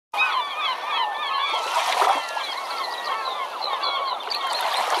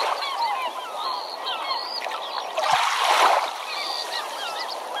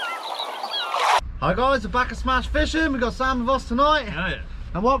Hi guys, we're back at Smash Fishing. We got Sam with us tonight. Oh, yeah.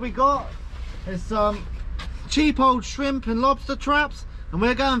 And what we got is some cheap old shrimp and lobster traps. And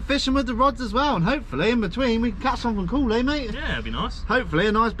we're going fishing with the rods as well. And hopefully in between we can catch something cool, eh mate? Yeah, it'd be nice. Hopefully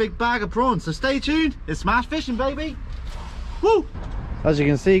a nice big bag of prawns. So stay tuned, it's Smash Fishing baby. Woo! As you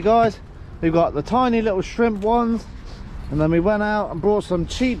can see guys, we've got the tiny little shrimp ones. And then we went out and brought some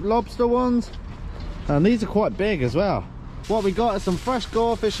cheap lobster ones. And these are quite big as well. What we got is some fresh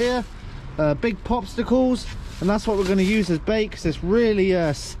gorefish here. Big popsicles, and that's what we're going to use as bait because it's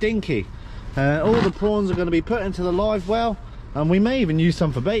really stinky. All the prawns are going to be put into the live well, and we may even use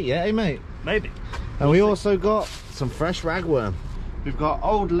some for bait, yeah, eh, mate? Maybe. And we also got some fresh ragworm. We've got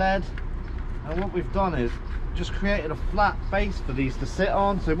old lead, and what we've done is just created a flat base for these to sit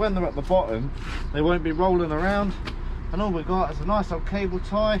on, so when they're at the bottom they won't be rolling around. And all we've got is a nice old cable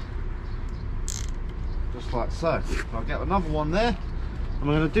tie, just like so. I'll get another one there. And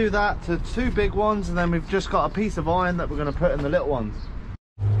we're going to do that to 2 big ones, and then we've just got a piece of iron that we're going to put in the little ones.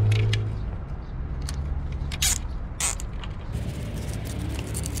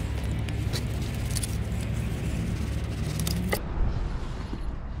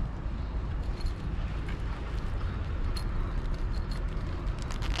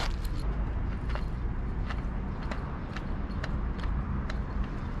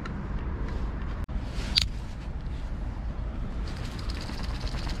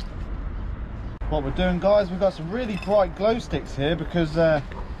 What we're doing guys, we've got some really bright glow sticks here because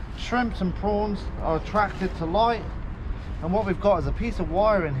shrimps and prawns are attracted to light, and what we've got is a piece of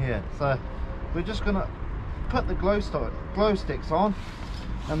wire in here, so we're just going to put the glow sticks on,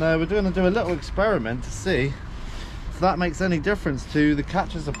 and we're going to do a little experiment to see if that makes any difference to the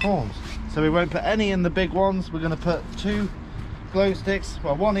catches of prawns. So we won't put any in the big ones, we're going to put 2 glow sticks,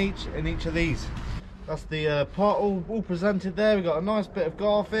 well 1 each in each of these. That's the pot all presented there. We've got a nice bit of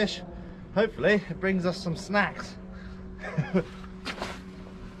garfish. Hopefully it brings us some snacks.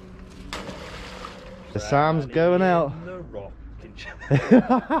 Sam's going out.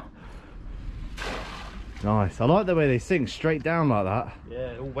 Nice. I like the way they sink straight down like that.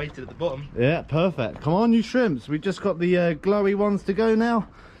 Yeah, all weighted at the bottom. Yeah, perfect. Come on you shrimps. We've just got the glowy ones to go now.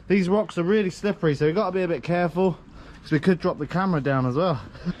 These rocks are really slippery, so we've got to be a bit careful because we could drop the camera down as well.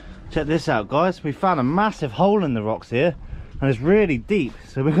 Check this out guys. We found a massive hole in the rocks here. And it's really deep,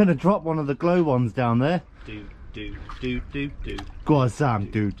 so we're going to drop one of the glow ones down there. Do, do, do, do, do. Go on, Sam.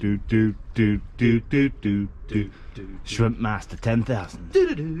 Do, do, do, do, do, do, do, do. Shrimp Master 10,000. Do,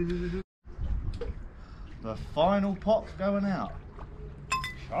 do, do. The final pot's going out.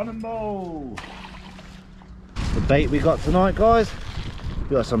 Cannonball. The bait we got tonight, guys.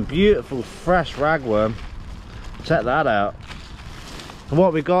 We got some beautiful fresh ragworm. Check that out. And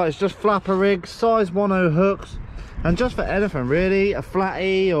what we got is just flapper rigs, size 10 hooks. And just for anything really, a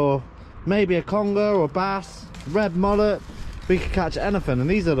flatty or maybe a conger or bass, red mullet, we could catch anything. And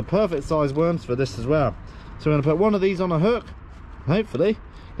these are the perfect size worms for this as well. So we're going to put one of these on a hook, hopefully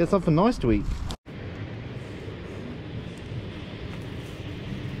get something nice to eat.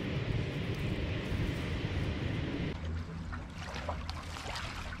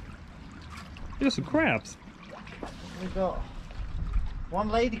 You got some crabs. We've got 1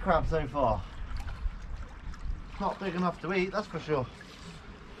 lady crab so far. Not big enough to eat, that's for sure.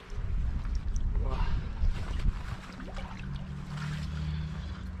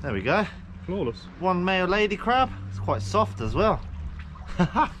 There we go. Flawless. 1 male lady crab. It's quite soft as well.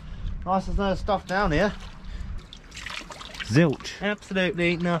 Nice, there's no stuff down here. Zilch.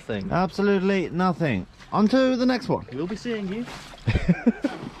 Absolutely nothing. Absolutely nothing. On to the next one. We'll be seeing you.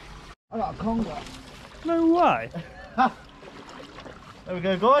 I got a conger. No way. There we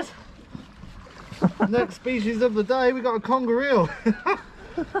go guys. Next species of the day, we got a conger eel.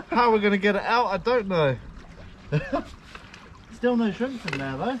 How we're going to get it out, I don't know. Still no shrimps in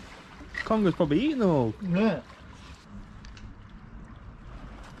there though. Conger's probably eating them all. Yeah.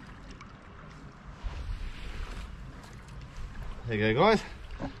 There you go guys.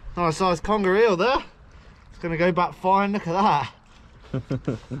 Nice sized conger eel there. It's going to go back fine, look at that.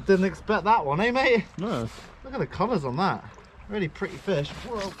 Didn't expect that one, eh mate? No. Look at the colours on that. Really pretty fish.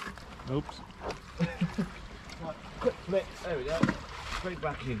 Whoa. Oops. Right, quick flick, there we go. Straight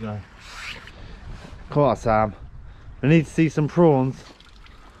back you go. Come on Sam, we need to see some prawns.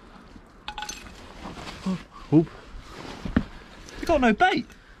 Oop. We got no bait.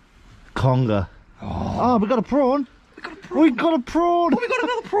 Conger. Oh, we got a prawn. We got a prawn. We got a prawn. Oh, we got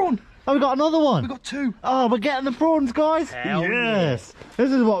another prawn. Oh, we got another one. We got 2. Oh, we're getting the prawns, guys. Hell yes.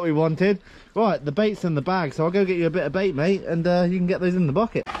 This is what we wanted. Right, the bait's in the bag, so I'll go get you a bit of bait, mate, and you can get those in the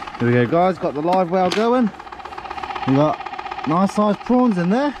bucket. Here we go, guys. Got the live well going. We got nice sized prawns in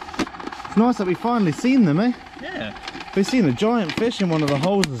there. It's nice that we finally seen them, eh? Yeah. We've seen a giant fish in one of the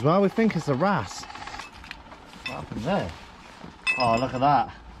holes as well. We think it's a wrasse. What happened there? Oh, look at that.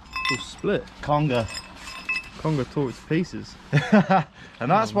 All split. Conger. Conger tore it to pieces.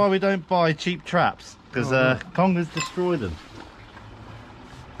 And that's why we don't buy cheap traps, because Congers destroy them.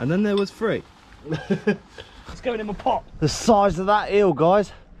 And then there was 3. It's going in my pot. The size of that eel,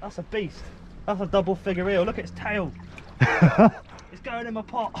 guys. That's a beast. That's a double figure eel. Look at its tail. It's going in my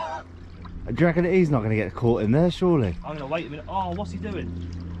pot. Do you reckon he's not going to get caught in there, surely? I'm going to wait a minute. Oh, what's he doing?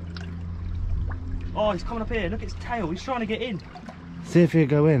 Oh, he's coming up here. Look at his tail. He's trying to get in. See if he'll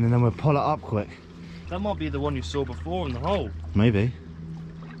go in and then we'll pull it up quick. That might be the one you saw before in the hole. Maybe.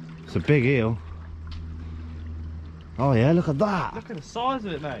 It's a big eel. Oh yeah, look at that. Look at the size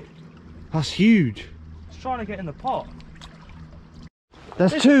of it, mate. That's huge. It's trying to get in the pot.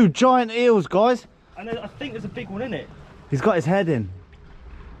 There's 2 giant eels, guys. And I think there's a big one in it. He's got his head in.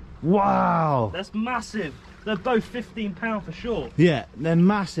 Wow. That's massive. They're both 15 pound for sure. Yeah, they're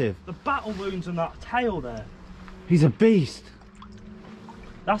massive. The battle wounds on that tail there. He's a beast.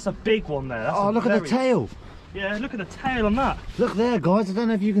 That's a big one there. That's Oh, look at the tail. Yeah, look at the tail on that. Look there, guys. I don't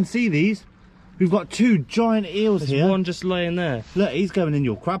know if you can see these. We've got 2 giant eels There's here. one just laying there. Look, he's going in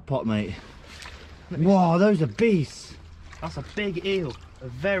your crab pot, mate. Wow, those are beasts. That's a big eel. A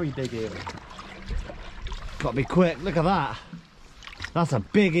very big eel. Got to be quick. Look at that. That's a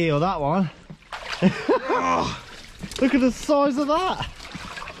big eel, that one. Look at the size of that.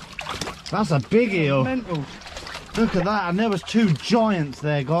 That's a big eel. Mental. Look at that. And there was 2 giants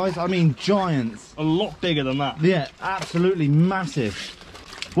there, guys. I mean giants. A lot bigger than that. Yeah, absolutely massive.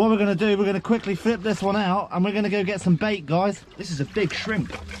 What we're going to do, we're going to quickly flip this one out and we're going to go get some bait, guys. This is a big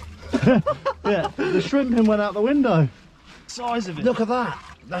shrimp. Yeah, the shrimping went out the window. Size of it. Look at that.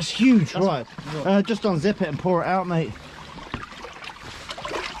 That's huge. Right. Just unzip it and pour it out, mate.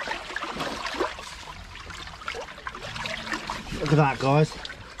 Look at that, guys.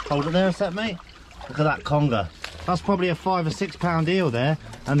 Hold it there a sec, mate. Look at that conger. That's probably a 5 or 6 pound eel there.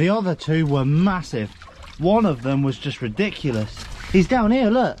 And the other 2 were massive. One of them was just ridiculous. He's down here,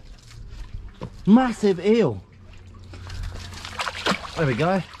 look. Massive eel. There we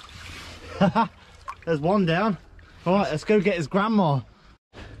go. There's one down. All right, let's go get his grandma.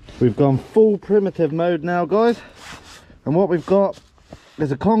 We've gone full primitive mode now, guys. And what we've got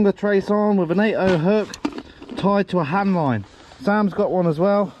is a conger trace on with an 8/0 hook tied to a hand line. Sam's got one as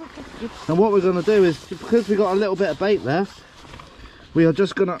well. And what we're going to do is, because we've got a little bit of bait left, we are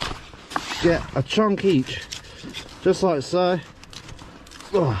just going to get a chunk each, just like so.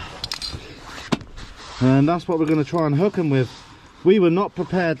 And that's what we're going to try and hook him with. We were not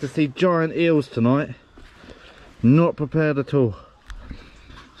prepared to see giant eels tonight. Not prepared at all.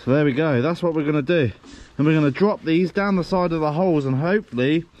 So there we go. That's what we're going to do. And we're going to drop these down the side of the holes and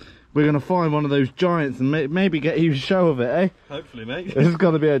hopefully we're going to find one of those giants and maybe get you a show of it, eh? Hopefully, mate. This is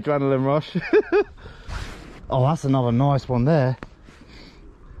going to be an adrenaline rush. Oh, that's another nice one there.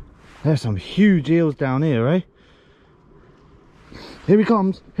 There's some huge eels down here, eh? Here he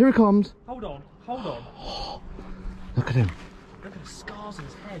comes. Here he comes. Hold on. Hold on. Look at him. Look at the scars on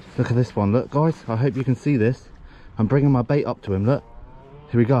his head. Look at this one. Look, guys. I hope you can see this. I'm bringing my bait up to him. Look.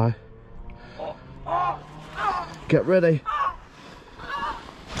 Here we go. Get ready.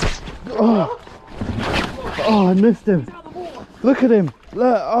 Oh, I missed him. Look at him.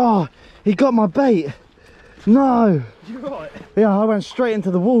 Look. Oh, he got my bait. No. You're right. Yeah, I went straight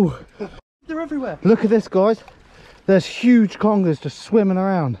into the wall. They're everywhere. Look at this, guys. There's huge congers just swimming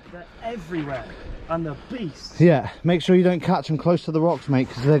around. They're everywhere. And they're beasts. Yeah, make sure you don't catch them close to the rocks, mate,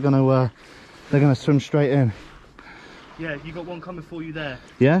 because they're gonna swim straight in. Yeah, you got one coming for you there.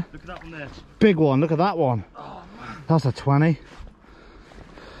 Yeah? Look at that one there. Big one, look at that one. Oh, man. That's a 20.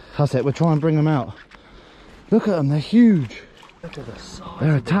 That's it, we'll try and bring them out. Look at them, they're huge. Look at the size.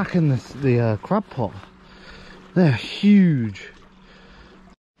 They're attacking the crab pot. They're huge.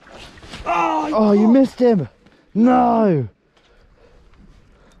 Oh, you missed him. No.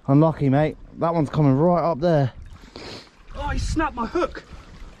 Unlucky, mate. That one's coming right up there. Oh, he snapped my hook.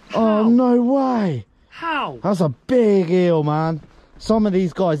 Oh, no way. How? That's a big eel, man. Some of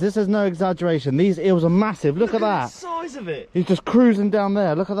these guys, this is no exaggeration, these eels are massive. Look at that. The size of it. He's just cruising down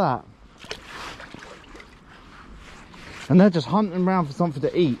there. Look at that. And they're just hunting around for something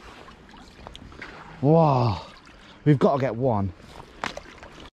to eat. Wow. We've got to get one.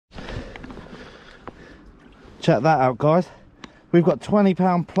 Check that out, guys. We've got 20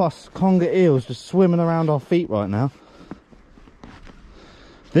 pound plus conger eels just swimming around our feet right now.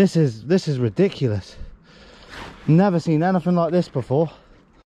 This is ridiculous. Never seen anything like this before.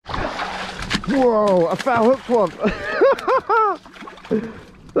 Whoa, a foul hooked one.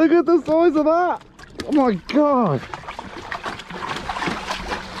 Look at the size of that. Oh my God.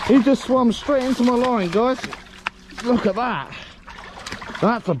 He just swam straight into my line, guys. Look at that.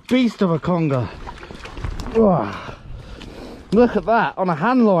 That's a beast of a conger. Oh, look at that on a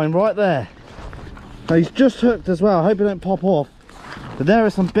hand line right there. Now he's just hooked as well. I hope he don't pop off. But there are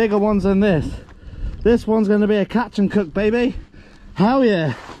some bigger ones than this. This one's going to be a catch and cook, baby. Hell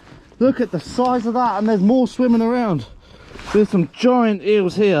yeah. Look at the size of that, and there's more swimming around. There's some giant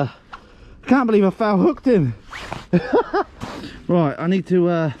eels here. I can't believe I foul hooked him. Right, I need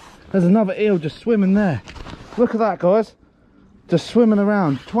to, there's another eel just swimming there. Look at that, guys. Just swimming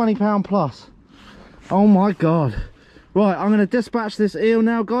around, 20 pound plus. Oh my God. Right, I'm going to dispatch this eel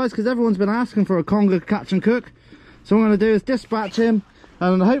now, guys, because everyone's been asking for a conger catch and cook. So what I'm going to do is dispatch him,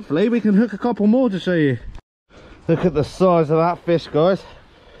 and hopefully we can hook a couple more to show you. Look at the size of that fish, guys.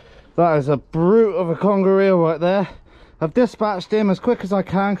 That is a brute of a conger eel right there. I've dispatched him as quick as I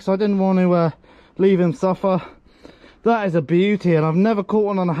can because I didn't want to leave him suffer. That is a beauty, and I've never caught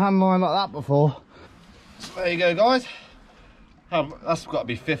one on a hand line like that before. So there you go, guys. That's got to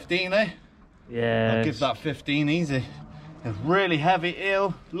be 15, eh? Yeah. I'll give that 15 easy. A really heavy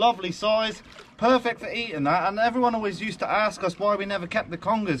eel, lovely size, perfect for eating that. And everyone always used to ask us why we never kept the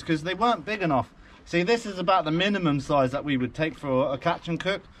congers, because they weren't big enough. See, this is about the minimum size that we would take for a catch and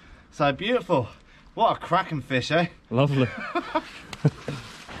cook. So beautiful. What a cracking fish, eh? Lovely.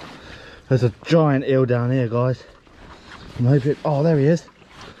 There's a giant eel down here, guys. I'm hoping, oh, there he is.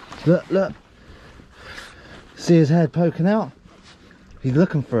 Look, look. See his head poking out? He's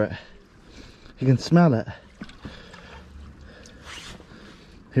looking for it. You can smell it.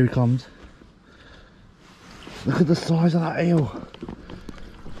 Here he comes. Look at the size of that eel.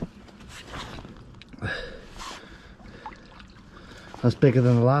 That's bigger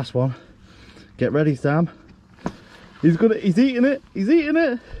than the last one. Get ready, Sam. He's eating it. He's eating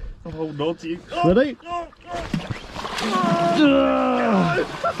it. I'm holding on to you. Ready?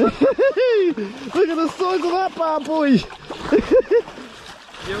 Look at the size of that bad boy.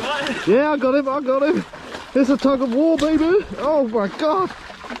 You right? Yeah, I got him. I got him. It's a tug of war, baby. Oh my God.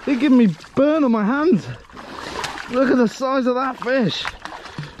 He's giving me burn on my hands. Look at the size of that fish.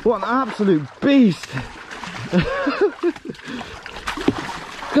 What an absolute beast.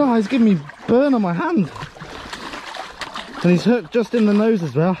 God, he's giving me burn on my hand. And he's hooked just in the nose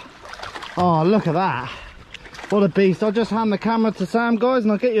as well. Oh, look at that. What a beast. I'll just hand the camera to Sam, guys,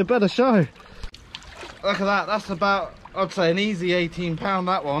 and I'll get you a better show. Look at that. That's about, I'd say, an easy 18 pound,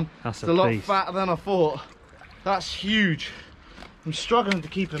 that one. That's a lot fatter than I thought. That's huge. I'm struggling to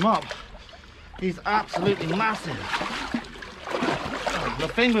keep him up. He's absolutely massive. The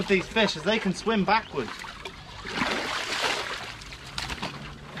thing with these fish is they can swim backwards.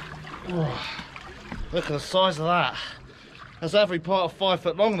 Oh, look at the size of that. That's every part of 5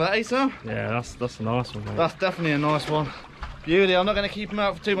 foot long, that, eh, Sam? Yeah, that's a nice one, mate. That's definitely a nice one. Beauty. I'm not going to keep him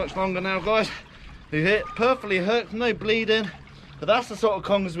out for too much longer now, guys. He's hit perfectly hooked, no bleeding. But that's the sort of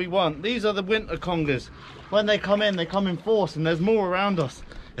congers we want. These are the winter congers. When they come in force, and there's more around us.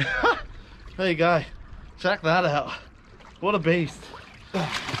 There you go. Check that out. What a beast.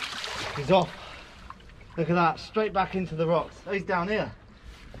 He's off. Look at that, straight back into the rocks. Oh, he's down here.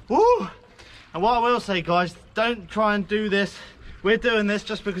 Woo! And what I will say, guys, don't try and do this. We're doing this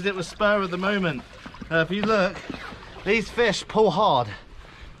just because it was spur of the moment. If you look, these fish pull hard.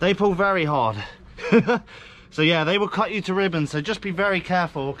 They pull very hard. So yeah, they will cut you to ribbons, so just be very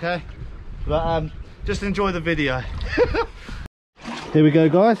careful, okay? But just enjoy the video. Here we go,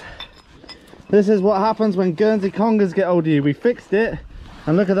 guys. This is what happens when Guernsey congers get hold of you. We fixed it,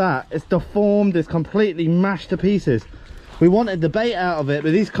 and look at that. It's deformed, it's completely mashed to pieces. We wanted the bait out of it,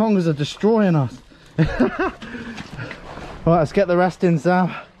 but these congers are destroying us. Right, let's get the rest in,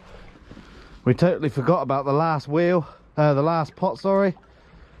 Sam. We totally forgot about the last wheel, the last pot, sorry.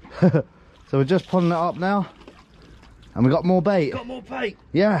 So we're just pulling it up now. And we got more bait. Got more bait.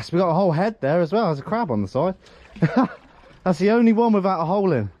 Yes, we got a whole head there as well. There's a crab on the side. That's the only one without a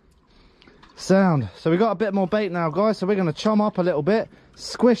hole in. Sound. So we got a bit more bait now, guys. So we're going to chum up a little bit,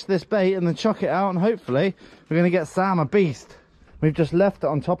 squish this bait, and then chuck it out. And hopefully we're going to get Sam a beast. We've just left it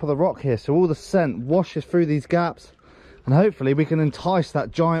on top of the rock here, so all the scent washes through these gaps. And hopefully we can entice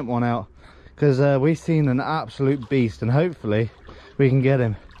that giant one out, because we've seen an absolute beast, and hopefully we can get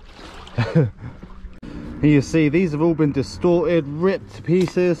him. Here you see, these have all been distorted, ripped to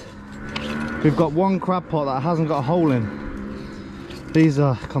pieces. We've got one crab pot that hasn't got a hole in. These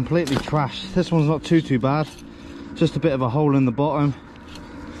are completely trashed. This one's not too bad, just a bit of a hole in the bottom.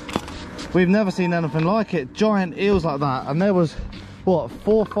 We've never seen anything like it, giant eels like that. And there was what,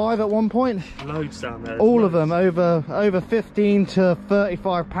 4 or 5 at one point? Loads down there. All of them over 15 to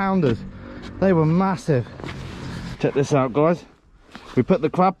 35 pounders. They were massive. Check this out, guys. We put the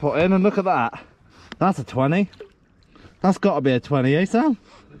crab pot in and look at that. That's a 20. That's got to be a 20, eh, Sam?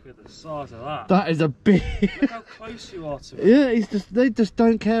 Look at the size of that. That is a big... Look how close you are to it. Yeah, they just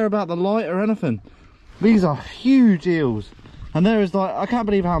don't care about the light or anything. These are huge eels. And there is like, I can't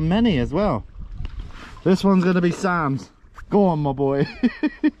believe how many as well. This one's going to be Sam's. Go on, my boy.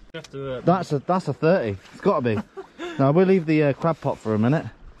 That's a 30. It's got to be. Now, we'll leave the crab pot for a minute.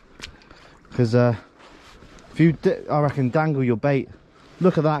 Because if you, I reckon, dangle your bait.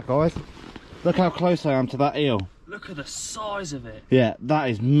 Look at that, guys. Look how close I am to that eel. Look at the size of it. Yeah, that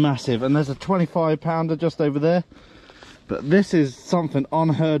is massive. And there's a 25 pounder just over there. But this is something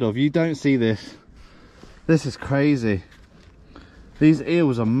unheard of. You don't see this. This is crazy. These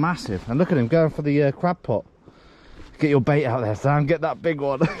eels are massive. And look at him going for the crab pot. Get your bait out there, Sam. Get that big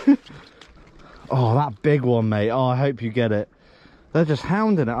one. Oh, that big one, mate. Oh, I hope you get it. They're just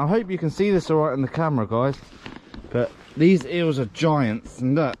hounding it. I hope you can see this all right in the camera, guys. But these eels are giants.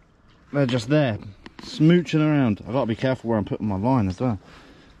 And look, they're just there, smooching around. I've got to be careful where I'm putting my line as well.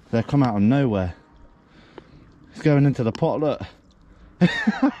 They come out of nowhere. It's going into the pot, look.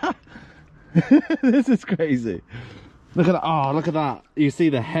 This is crazy. Look at that. Oh, look at that. You see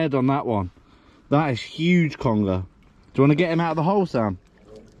the head on that one. That is huge, Conger. Do you want to get him out of the hole, Sam?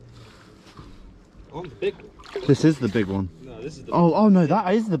 Oh, the big one. This is the big one. No, this is the oh no,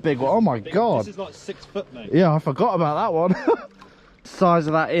 that is the big one. Oh my god. This is like 6 foot, mate. Yeah, I forgot about that one. Size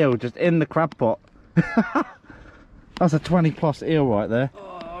of that eel just in the crab pot. That's a 20 plus eel right there.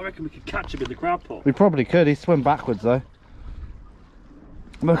 Oh, I reckon we could catch him in the crab pot. We probably could. He'd swim backwards though.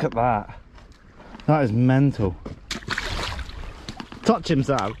 Look at that. That is mental. Touch him,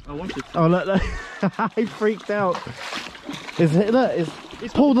 Sam. I wanted to. Oh look, look. He freaked out. Look,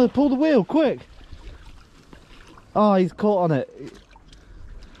 pull the wheel quick. Oh, he's caught on it.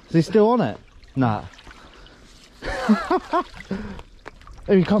 Is he still on it? Nah.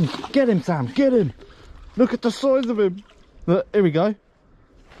 Here he comes. Get him, Sam. Get him. Look at the size of him. Look, here we go.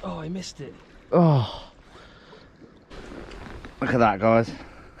 Oh, I missed it. Oh. Look at that, guys.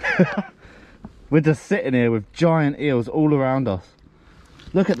 We're just sitting here with giant eels all around us.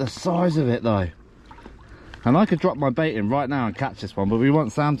 Look at the size of it, though. And I could drop my bait in right now and catch this one, but we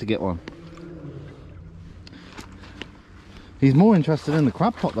want Sam to get one. He's more interested in the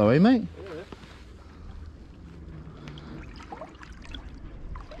crab pot though, eh, mate? Yeah.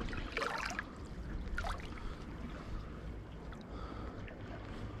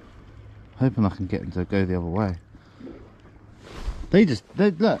 Hoping I can get him to go the other way. They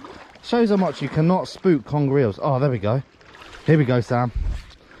look, shows how much you cannot spook conger eels. Oh, there we go. Here we go, Sam.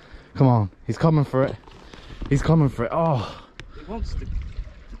 Come on, he's coming for it. He's coming for it. Oh. He wants the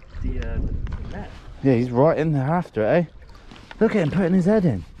net. Yeah, he's right in there after it, eh? Look at him putting his head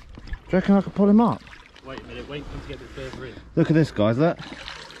in. Do you reckon I could pull him up? Wait a minute, wait for him to get a bit further in. Look at this, guys, look.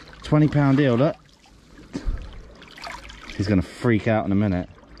 20 pound eel, look. He's gonna freak out in a minute.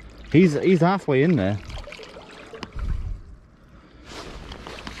 He's halfway in there.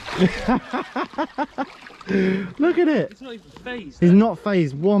 Look at it. It's not even phased. He's not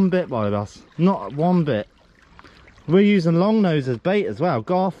phased one bit by us. Not one bit. We're using long nose as bait as well,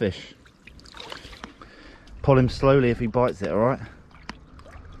 garfish. Pull him slowly if he bites it, alright?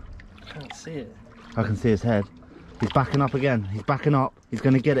 I can't see it. I can see his head. He's backing up again. He's backing up. He's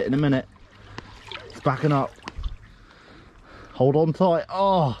going to get it in a minute. He's backing up. Hold on tight.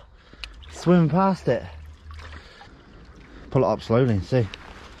 Oh, swimming past it. Pull it up slowly and see.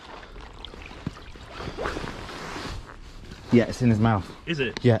 Yeah, it's in his mouth. Is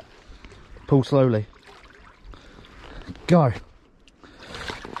it? Yeah. Pull slowly. Go.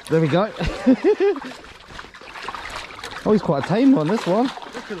 There we go. Oh, he's quite a tame one, this one.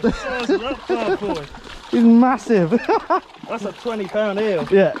 Look at the size of that bad boy. He's massive. That's a 20 pound eel.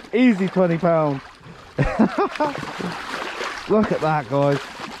 Yeah, easy 20 pound. Look at that, guys.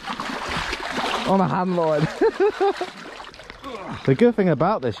 On a hand line. The good thing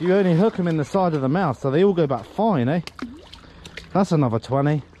about this, you only hook them in the side of the mouth, so they all go back fine, eh? That's another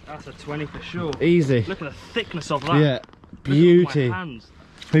 20. That's a 20 for sure. Easy. Look at the thickness of that. Yeah, beauty. Look at my hands.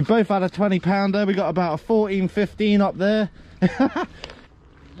 We both had a 20 pounder. We got about a 14, 15 up there.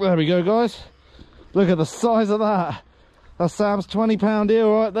 There we go, guys. Look at the size of that. That's Sam's 20 pound eel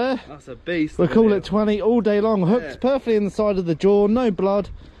right there. That's a beast. We'll call it 20 all day long. Hooked perfectly in the side of the jaw, no blood.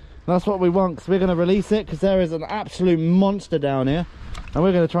 That's what we want, because we're going to release it, because there is an absolute monster down here. And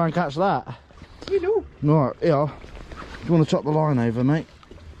we're going to try and catch that. You know. Right, yeah. Do you want to chop the line over, mate?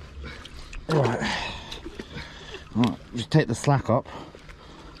 Right. Right, just take the slack up.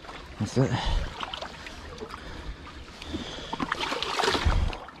 That's it.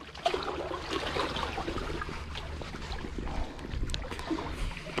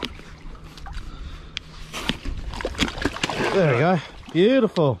 There we go.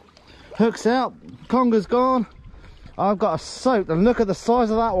 Beautiful. Hook's out. Conger's gone. I've got a soak, and look at the size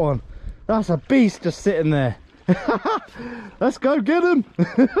of that one. That's a beast just sitting there. Let's go get him.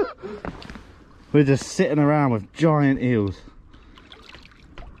 We're just sitting around with giant eels.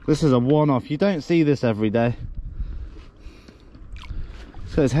 This is a one-off. You don't see this every day.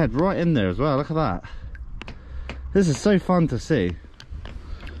 It's got his head right in there as well. Look at that. This is so fun to see.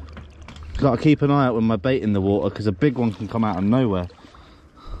 Got to keep an eye out with my bait in the water because a big one can come out of nowhere.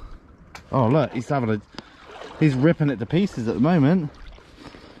 Oh look, he's ripping it to pieces at the moment.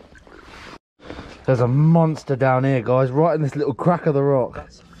 There's a monster down here, guys, right in this little crack of the rock.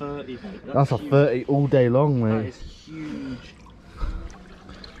 That's a 30, mate. That's a 30 all day long, mate. That is huge.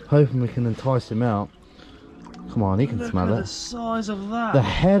 Hoping we can entice him out. Come on, he can smell it. Look at the size of that. The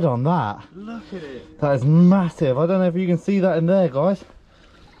head on that. Look at it. That is massive. I don't know if you can see that in there, guys.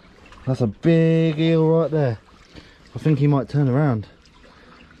 That's a big eel right there. I think he might turn around.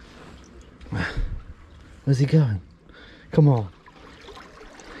 Where's he going? Come on.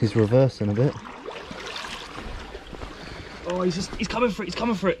 He's reversing a bit. Oh, he's coming for it. He's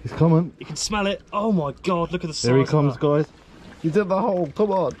coming for it. He's coming. You can smell it. Oh my god, look at the size. There he comes, of that. guys. He's in the hole.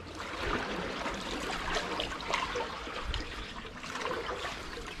 Come on.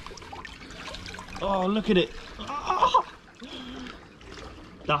 Oh, look at it. Ah!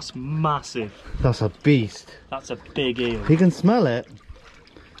 That's massive. That's a beast. That's a big eel. He can smell it.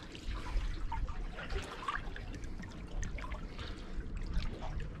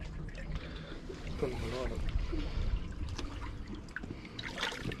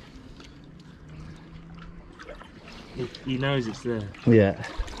 He knows it's there. Yeah.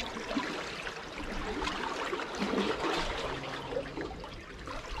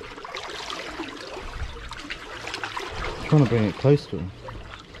 Trying to bring it close to him.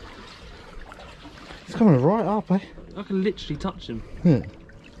 He's coming right up, eh? I can literally touch him. Yeah.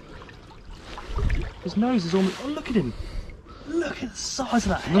 His nose is almost... Oh, look at him. Look at the size of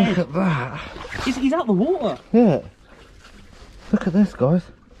that head. Look at that. He's out the water. Yeah. Look at this, guys.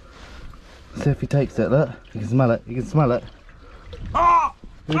 See if he takes it. Look. You can smell it. You can smell it. Ah!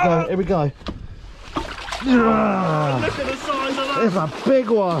 Here we go. Here we go. Oh, look at the size of that. It's a big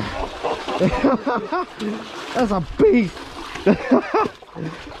one. That's a beast.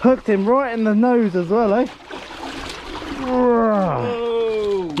 Hooked him right in the nose as well, eh?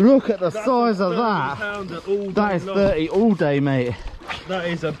 Whoa. Look at the size of that. That is 30 all day, mate. That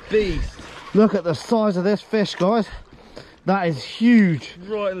is a beast. Look at the size of this fish, guys. That is huge.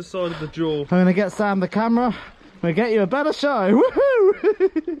 Right in the side of the jaw. I'm going to get Sam the camera. We'll get you a better show.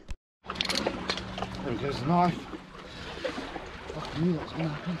 Woohoo! There goes the knife. I knew that was going to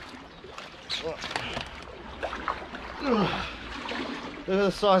happen. Look at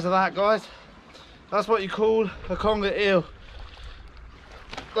the size of that, guys. That's what you call a conger eel.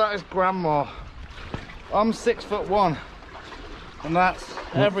 That is grandma. I'm 6'1", and that's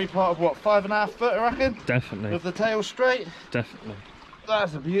every part of what, 5.5 foot, I reckon. Definitely. With the tail straight. Definitely.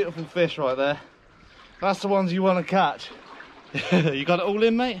 That's a beautiful fish right there. That's the ones you want to catch. You got it all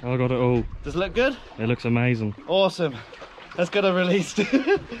in, mate? I got it all. Does it look good? It looks amazing. Awesome. Let's get her released.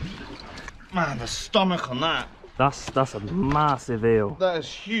 Man, the stomach on that. That's a massive eel. That is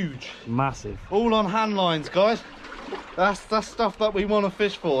huge. Massive. All on hand lines, guys. That's stuff that we want to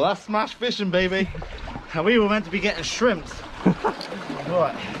fish for. That's smash fishing, baby. And we were meant to be getting shrimps.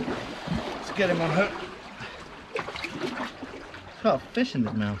 Right, let's get him on hook. He's got a fish in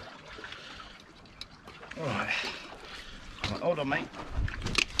his mouth. Alright. Hold on, mate.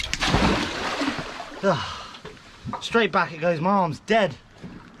 Straight back it goes. My arm's dead.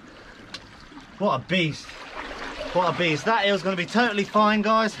 What a beast. What a beast. That eel's going to be totally fine,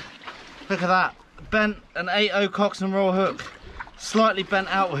 guys. Look at that. Bent an 8/0 Cox and roll hook. Slightly bent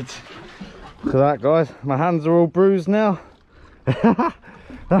outwards. Look at that, guys. My hands are all bruised now. that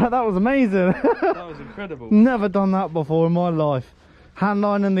was amazing. That was incredible. Never done that before in my life. Hand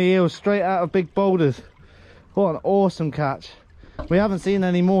lining the eel straight out of big boulders. What an awesome catch. We haven't seen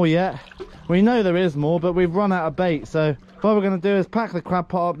any more yet. We know there is more, but we've run out of bait. So what we're going to do is pack the crab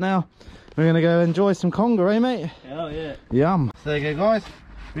pot up now. We're going to go enjoy some conger, eh, mate? Hell yeah. Yum. So there you go, guys.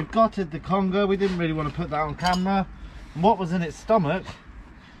 We've gutted the conger. We didn't really want to put that on camera. And what was in its stomach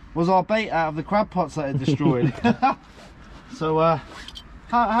was our bait out of the crab pots that it destroyed. So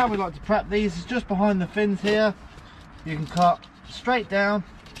how we like to prep these is just behind the fins here. You can cut straight down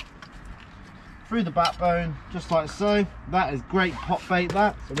through the backbone, just like so. That is great pot bait,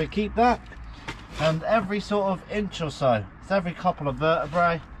 that, so we keep that. And every sort of inch or so, it's every couple of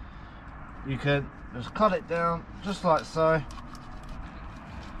vertebrae, you can just cut it down, just like so.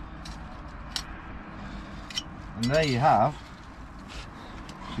 And there you have,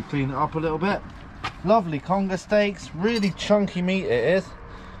 should clean it up a little bit. Lovely conger steaks, really chunky meat it is.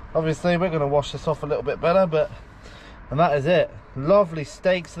 Obviously we're going to wash this off a little bit better, and that is it. Lovely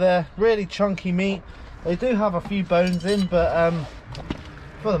steaks there, really chunky meat. They do have a few bones in, but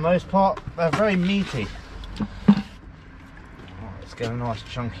for the most part they're very meaty. Oh, let's get a nice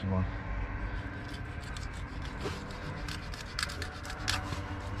chunky one.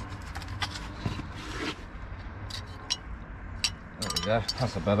 There we go,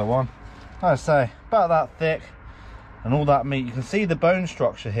 that's a better one. Like I say, about that thick and all that meat. You can see the bone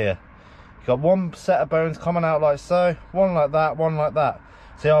structure here. You've got one set of bones coming out like so, one like that, one like that.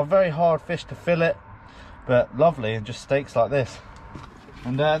 So they are very hard fish to fillet, but lovely, and just steaks like this.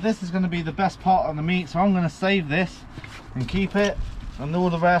 And this is going to be the best part of the meat, so I'm going to save this and keep it, and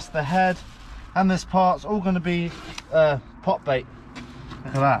all the rest, the head and this part's all going to be pot bait.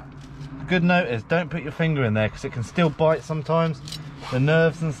 Look at that. Good note is, don't put your finger in there because it can still bite sometimes, the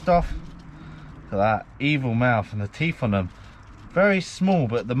nerves and stuff. Look at that evil mouth and the teeth on them. Very small,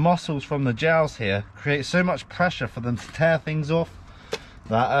 but the muscles from the jowls here create so much pressure for them to tear things off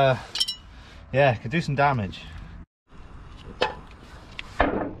that yeah, could do some damage.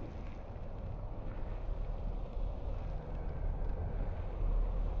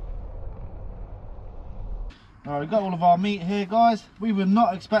 Alright, we've got all of our meat here, guys. We were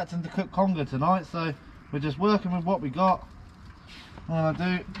not expecting to cook conger tonight, so we're just working with what we got. What I'm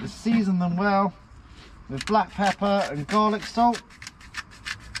going to do is season them well with black pepper and garlic salt.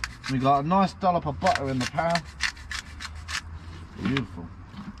 We got a nice dollop of butter in the pan. Beautiful.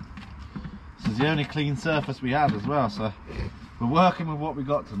 This is the only clean surface we have as well, so we're working with what we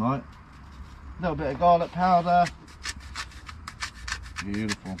got tonight. A little bit of garlic powder.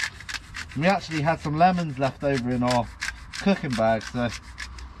 Beautiful. And we actually had some lemons left over in our cooking bag, so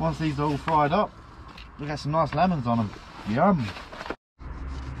once these are all fried up, we'll get some nice lemons on them. Yum.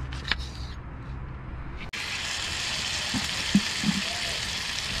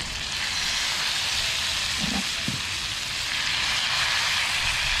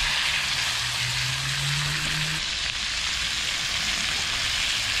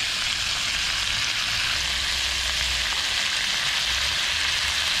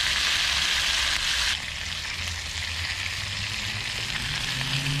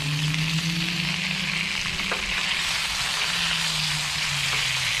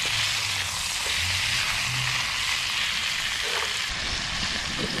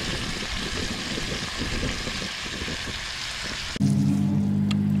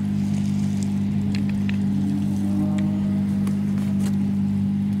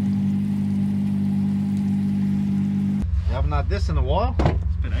 Had this in a while.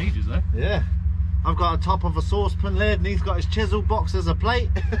 It's been ages though. Yeah. I've got a top of a saucepan lid and he's got his chisel box as a plate.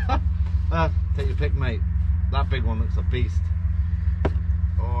 Take your pick, mate. That big one looks a beast.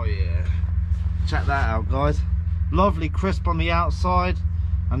 Oh yeah. Check that out, guys. Lovely crisp on the outside,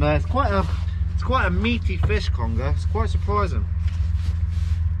 and it's quite a meaty fish, conger. It's quite surprising.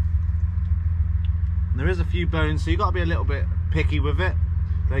 And there is a few bones, so you've got to be a little bit picky with it.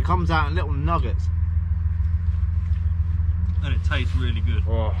 But it comes out in little nuggets. And it tastes really good.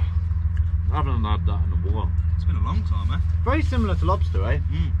 Oh, I haven't had that in a while. It's been a long time, eh? Very similar to lobster, eh?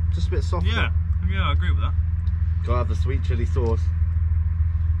 Mm. Just a bit softer. Yeah, I agree with that. Gotta have the sweet chilli sauce.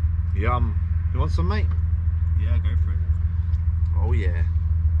 Yum. You want some, mate? Yeah, go for it. Oh yeah.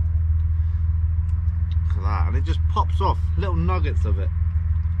 Look at that, and it just pops off, little nuggets of it.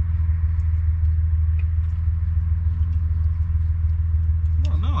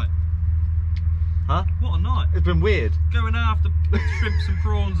 What a night. Huh? What a night. It's been weird. Going out after shrimps and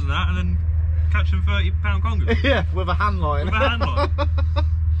prawns and that, and then catching 30-pound congers. Yeah, with a hand line. With a hand line.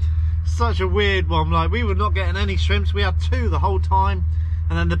 Such a weird one. Like, we were not getting any shrimps. We had 2 the whole time,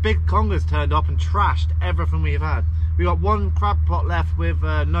 and then the big congers turned up and trashed everything we've had. We got 1 crab pot left with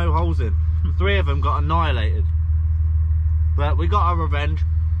no holes in. 3 of them got annihilated. But we got our revenge.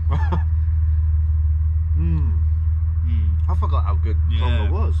 I forgot how good conger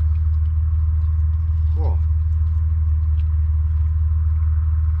was. Whoa.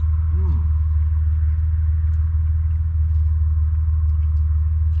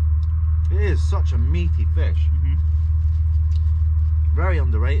 It is such a meaty fish. Very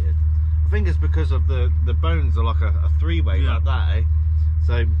underrated. I think it's because of the bones are like a 3-way like that, eh?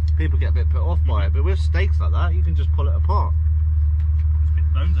 So people get a bit put off by it. But with steaks like that, you can just pull it apart. Spit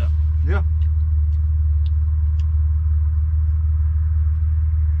the bones out. Yeah.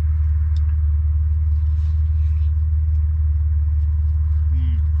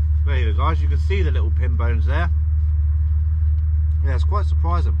 guys. You can see the little pin bones there. Yeah, it's quite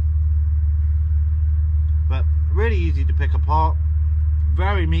surprising. But really easy to pick apart.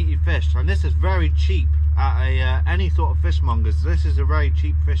 Very meaty fish, and this is very cheap at a any sort of fishmongers. This is a very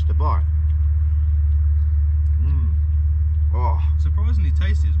cheap fish to buy. Oh, surprisingly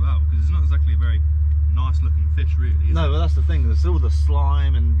tasty as well, because it's not exactly a very nice looking fish, really. No, but that's the thing. There's all the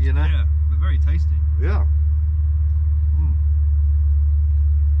slime, and you know. Yeah, but very tasty. Yeah.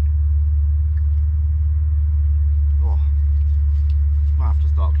 Oh, might have to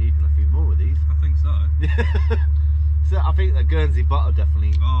start keeping a few more of these. I think so. So I think the Guernsey butter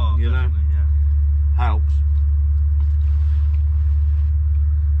definitely, yeah, helps.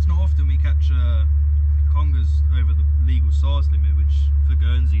 It's not often we catch congers over the legal size limit, which for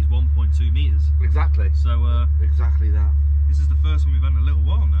Guernsey is 1.2 metres. Exactly. So exactly that. This is the first one we've had in a little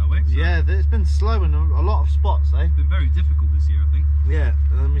while now, eh? So yeah, it's been slow in a lot of spots, eh? It's been very difficult this year, I think. Yeah,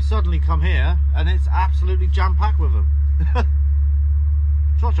 and then we suddenly come here and it's absolutely jam-packed with them.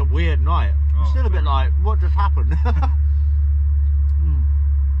 Such a weird night. I'm still a bit like, what just happened?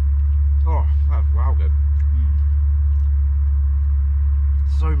 Oh, that's wow good.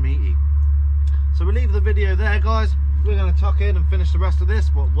 So meaty. So we leave the video there, guys. We're going to tuck in and finish the rest of this,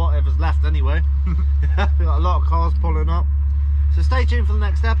 whatever's left anyway. We've got a lot of cars pulling up. So stay tuned for the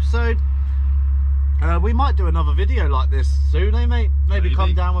next episode. We might do another video like this soon, eh mate? Maybe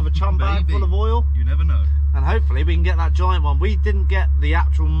come down with a chum bag full of oil. You never know. And hopefully we can get that giant one. We didn't get the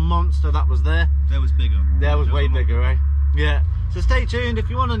actual monster that was there. There was bigger. There was way bigger, eh? Yeah. So stay tuned. If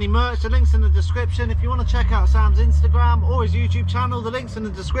you want any merch, the link's in the description. If you want to check out Sam's Instagram or his YouTube channel, the link's in the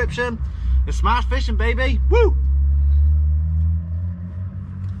description. It's smash fishing, baby. Woo!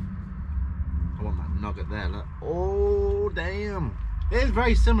 I want that nugget there, look. Oh, damn. It is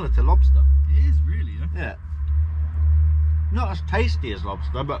very similar to lobster. It is really, eh? Yeah. Not as tasty as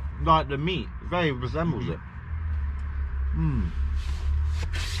lobster, but like the meat very resembles it.